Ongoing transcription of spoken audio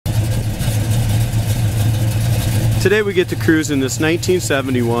Today we get to cruise in this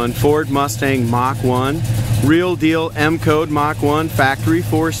 1971 Ford Mustang Mach 1, real deal M code Mach 1, factory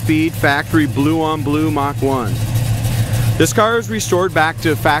 4-speed, factory blue on blue Mach 1. This car is restored back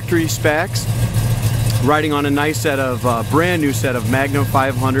to factory specs, riding on a nice set of, brand new set of Magnum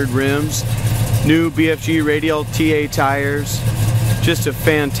 500 rims, new BFG radial TA tires, just a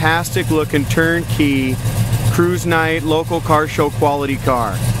fantastic looking turnkey cruise night local car show quality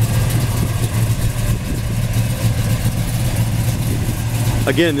car.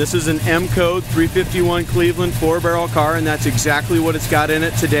 Again, this is an M code 351 Cleveland 4-barrel car, and that's exactly what it's got in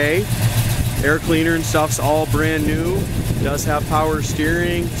it today. Air cleaner and stuff's all brand new. It does have power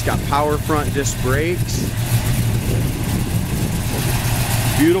steering. It's got power front disc brakes.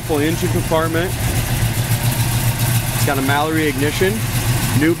 Beautiful engine compartment. It's got a Mallory ignition,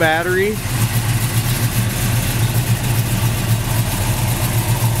 new battery.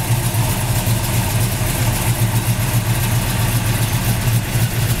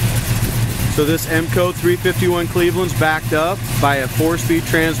 So this M code 351 Cleveland's backed up by a 4-speed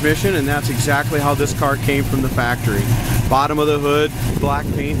transmission, and that's exactly how this car came from the factory. Bottom of the hood, black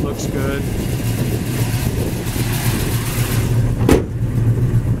paint, looks good.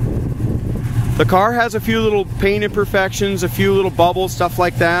 The car has a few little paint imperfections, a few little bubbles, stuff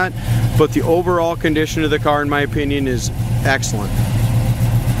like that, but the overall condition of the car, in my opinion, is excellent.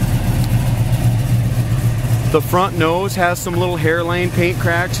 The front nose has some little hairline paint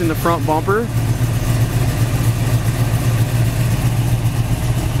cracks in the front bumper.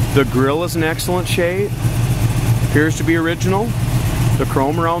 The grille is in excellent shape. Appears to be original. The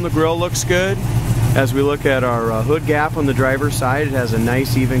chrome around the grille looks good. As we look at our hood gap on the driver's side, it has a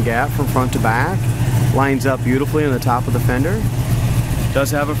nice even gap from front to back. Lines up beautifully on the top of the fender.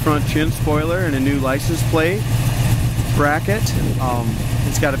 Does have a front chin spoiler and a new license plate bracket.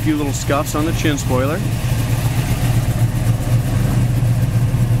 It's got a few little scuffs on the chin spoiler.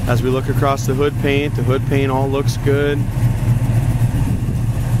 As we look across the hood paint all looks good.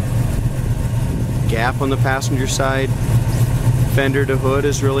 Gap on the passenger side, fender to hood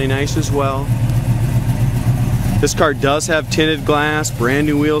is really nice as well. This car does have tinted glass, brand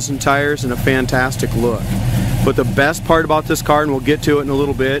new wheels and tires, and a fantastic look. But the best part about this car, and we'll get to it in a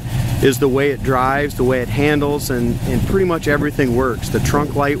little bit, is the way it drives, the way it handles, and pretty much everything works. The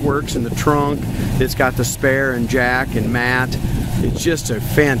trunk light works in the trunk. It's got the spare and jack and mat. It's just a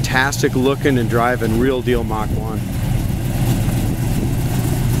fantastic looking and driving real deal Mach 1.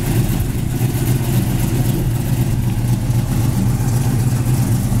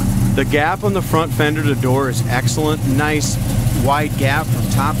 The gap on the front fender to door is excellent. Nice wide gap from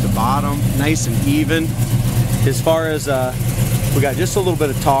top to bottom, nice and even. As far as we got just a little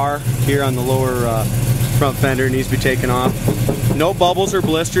bit of tar here on the lower front fender, needs to be taken off. No bubbles or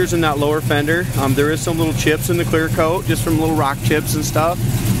blisters in that lower fender. There is some little chips in the clear coat, just from little rock chips and stuff.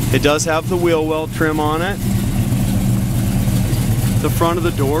 It does have the wheel well trim on it. The front of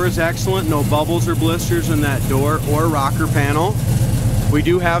the door is excellent. No bubbles or blisters in that door or rocker panel. We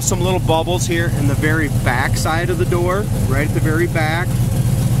do have some little bubbles here in the very back side of the door, right at the very back.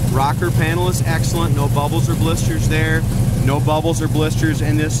 Rocker panel is excellent. No bubbles or blisters there. No bubbles or blisters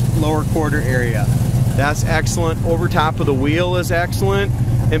in this lower quarter area. That's excellent. Over top of the wheel is excellent,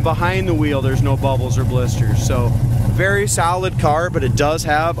 and behind the wheel there's no bubbles or blisters. So very solid car, but it does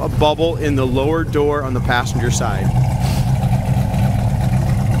have a bubble in the lower door on the passenger side.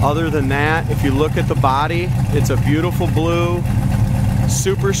 Other than that, if you look at the body, it's a beautiful blue,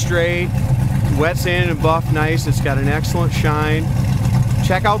 super straight, wet sanded and buffed nice. It's got an excellent shine.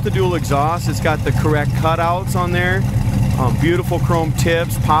 Check out the dual exhaust. It's got the correct cutouts on there. Beautiful chrome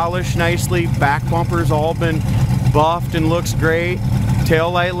tips, polished nicely. Back bumper's all been buffed and looks great.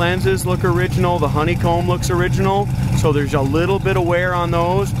 Tail light lenses look original. The honeycomb looks original. So there's a little bit of wear on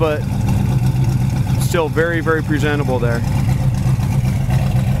those, but still very, very presentable there.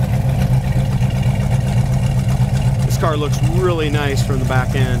 This car looks really nice from the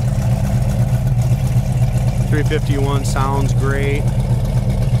back end. 351 sounds great.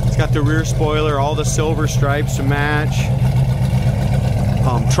 It's got the rear spoiler, all the silver stripes to match.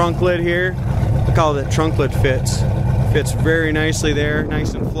 Trunk lid here. Look how that trunk lid fits. Fits very nicely there,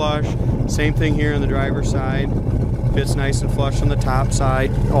 nice and flush. Same thing here on the driver's side. Fits nice and flush on the top side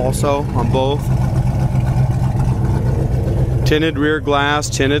also on both. Tinted rear glass,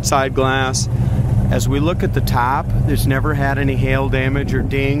 tinted side glass. As we look at the top, there's never had any hail damage or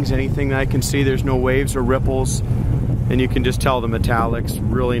dings, anything that I can see. There's no waves or ripples. And you can just tell the metallic's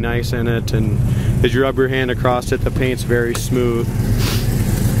really nice in it, and as you rub your hand across it, the paint's very smooth.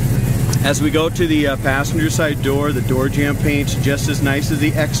 As we go to the passenger side door, the door jamb paint's just as nice as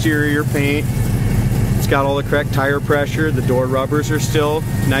the exterior paint. It's got all the correct tire pressure. The door rubbers are still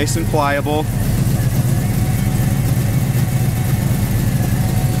nice and pliable.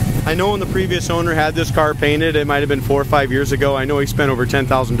 I know when the previous owner had this car painted, it might have been 4 or 5 years ago. I know he spent over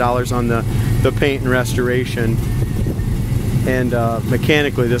 $10,000 on the paint and restoration. And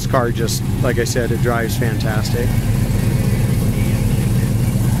mechanically, this car just, like I said, it drives fantastic.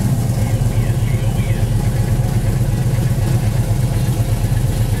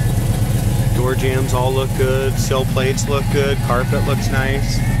 Door jambs all look good, sill plates look good, carpet looks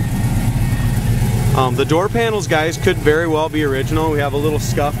nice. The door panels, guys, could very well be original. We have a little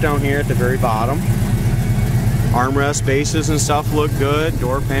scuff down here at the very bottom. Armrest bases and stuff look good.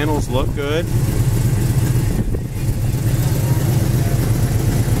 Door panels look good.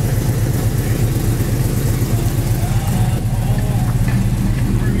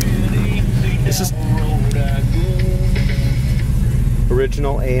 This is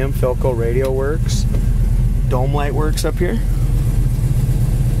original AM Philco radio works. Dome light works up here.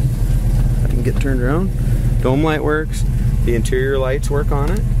 I can get turned around. Dome light works. The interior lights work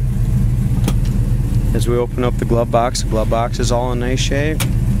on it. As we open up the glove box is all in nice shape.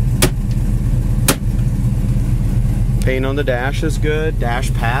 Paint on the dash is good.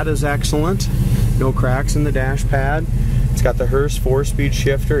 Dash pad is excellent. No cracks in the dash pad. It's got the Hurst 4-speed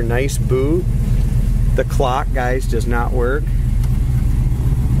shifter, nice boot. The clock, guys, does not work.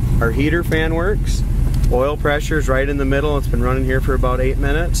 Our heater fan works. Oil pressure is right in the middle. It's been running here for about 8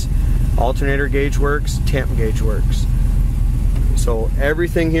 minutes. Alternator gauge works. Temp gauge works. So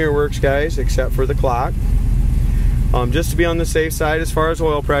everything here works, guys, except for the clock. Just to be on the safe side as far as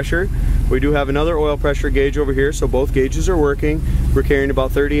oil pressure, we do have another oil pressure gauge over here, so both gauges are working. We're carrying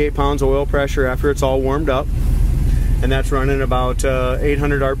about 38 pounds oil pressure after it's all warmed up, and that's running about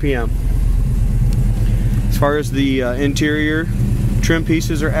 800 RPM. As far as the interior, trim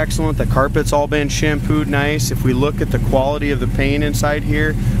pieces are excellent. The carpet's all been shampooed nice. If we look at the quality of the paint inside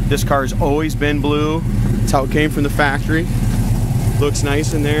here, this car's always been blue. That's how it came from the factory. Looks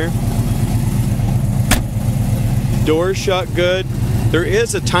nice in there. Doors shut good. There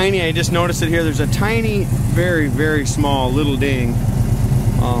is a tiny, I just noticed it here, there's a tiny, very, very small little ding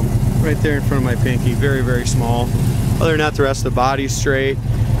right there in front of my pinky. Very, very small. Other than that, the rest of the body's straight.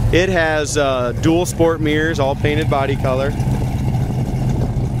 It has dual sport mirrors, all painted body color.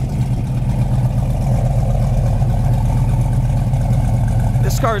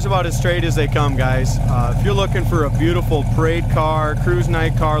 This car is about as straight as they come, guys. If you're looking for a beautiful parade car, cruise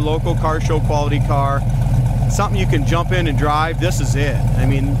night car, local car show quality car, something you can jump in and drive, this is it. I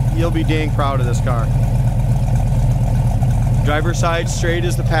mean, you'll be dang proud of this car. Driver's side straight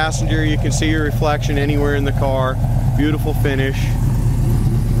as the passenger. You can see your reflection anywhere in the car. Beautiful finish.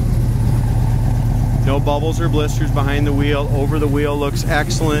 No bubbles or blisters behind the wheel. Over the wheel looks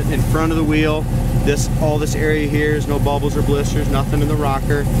excellent. In front of the wheel, all this area here is no bubbles or blisters, nothing in the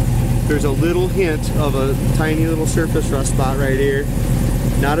rocker. There's a little hint of a tiny little surface rust spot right here.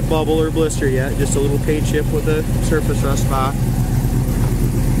 Not a bubble or blister yet, just a little paint chip with a surface rust spot.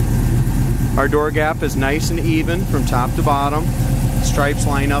 Our door gap is nice and even from top to bottom. Stripes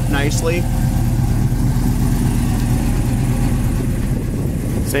line up nicely.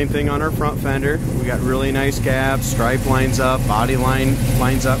 Same thing on our front fender. We got really nice gaps, stripe lines up, body line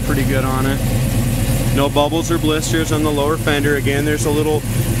lines up pretty good on it. No bubbles or blisters on the lower fender. Again, there's a little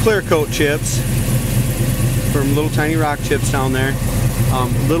clear coat chips from little tiny rock chips down there. A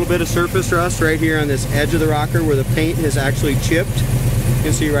little bit of surface rust right here on this edge of the rocker where the paint has actually chipped. You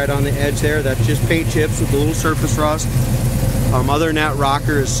can see right on the edge there, that's just paint chips with a little surface rust. Other than that,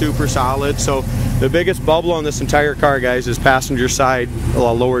 rocker is super solid. So the biggest bubble on this entire car, guys, is passenger side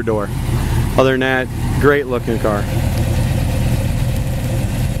lower door. Other than that, great looking car.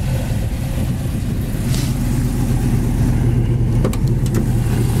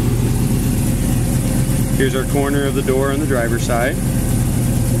 Here's our corner of the door on the driver's side.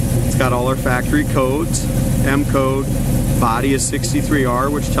 It's got all our factory codes. M code, body is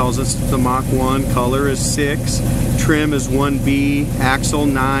 63R, which tells us the Mach 1, color is 6, trim is 1B, axle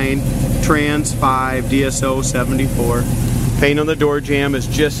 9, trans 5, DSO 74. Paint on the door jamb is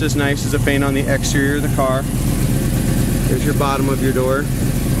just as nice as the paint on the exterior of the car. There's your bottom of your door.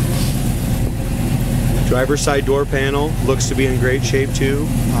 Driver's side door panel looks to be in great shape too.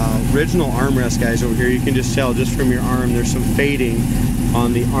 Original armrest, guys, over here. You can just tell just from your arm there's some fading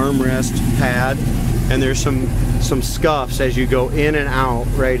on the armrest pad, and there's some scuffs as you go in and out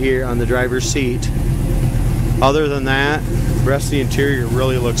right here on the driver's seat. Other than that, the rest of the interior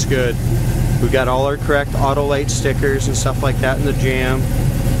really looks good. We've got all our correct auto light stickers and stuff like that in the jamb.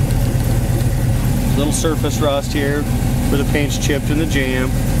 Little surface rust here where the paint's chipped in the jamb.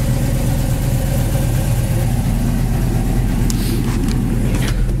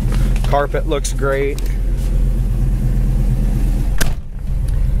 Carpet looks great.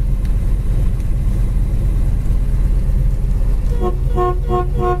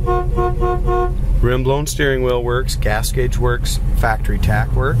 Rim blown steering wheel works, gas gauge works, factory tack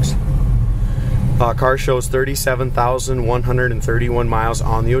works. Car shows 37,131 miles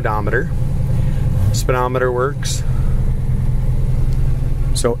on the odometer. Speedometer works.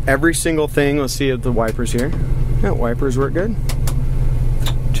 So every single thing, let's see if the wipers here. Yeah, wipers work good.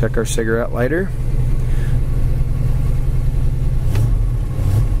 Check our cigarette lighter.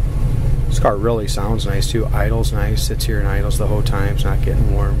 This car really sounds nice too. Idles nice, sits here and idles the whole time, it's not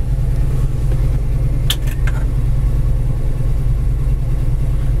getting warm.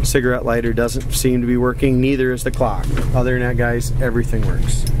 Cigarette lighter doesn't seem to be working, neither is the clock. Other than that, guys, everything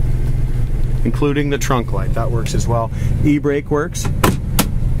works. Including the trunk light, that works as well. E-brake works.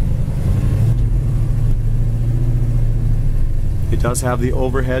 It does have the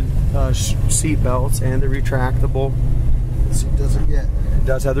overhead seat belts and the retractable. It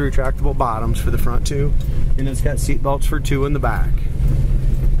does have the retractable bottoms for the front too, and it's got seat belts for two in the back.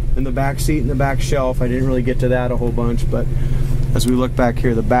 In the back seat and the back shelf, I didn't really get to that a whole bunch, but as we look back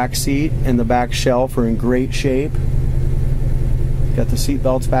here, the back seat and the back shelf are in great shape. Got the seat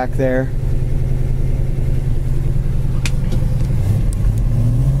belts back there.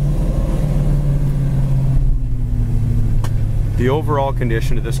 The overall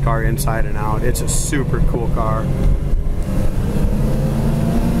condition of this car inside and out, it's a super cool car.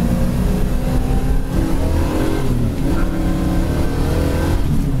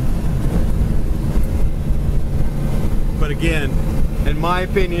 But again, in my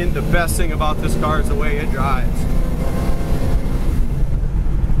opinion, the best thing about this car is the way it drives.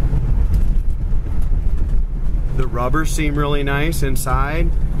 The rubbers seem really nice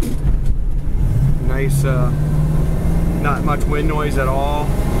inside. Nice, not much wind noise at all.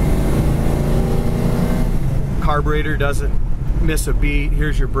 Carburetor doesn't miss a beat.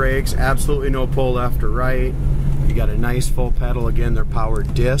 Here's your brakes, absolutely no pull left or right. You got a nice full pedal. Again, they're power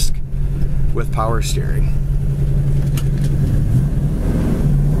disc with power steering.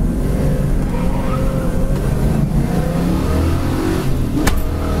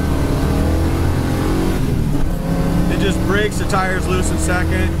 It just brakes, the tires loose in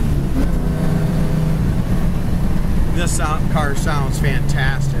second. This car sounds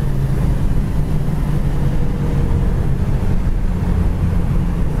fantastic.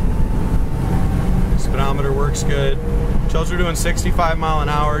 Speedometer works good. Shows we're doing 65 mile an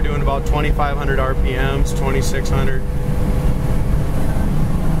hour, doing about 2,500 RPMs, 2,600.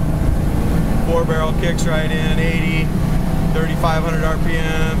 4-barrel kicks right in, 80, 3,500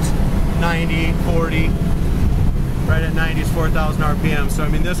 RPMs, 90, 40. Right at 90 is 4,000 RPM. So I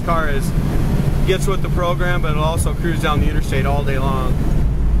mean, this car gets with the program, but it'll also cruise down the interstate all day long.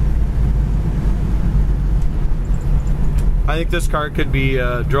 I think this car could be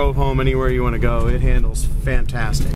drove home anywhere you want to go. It handles fantastic.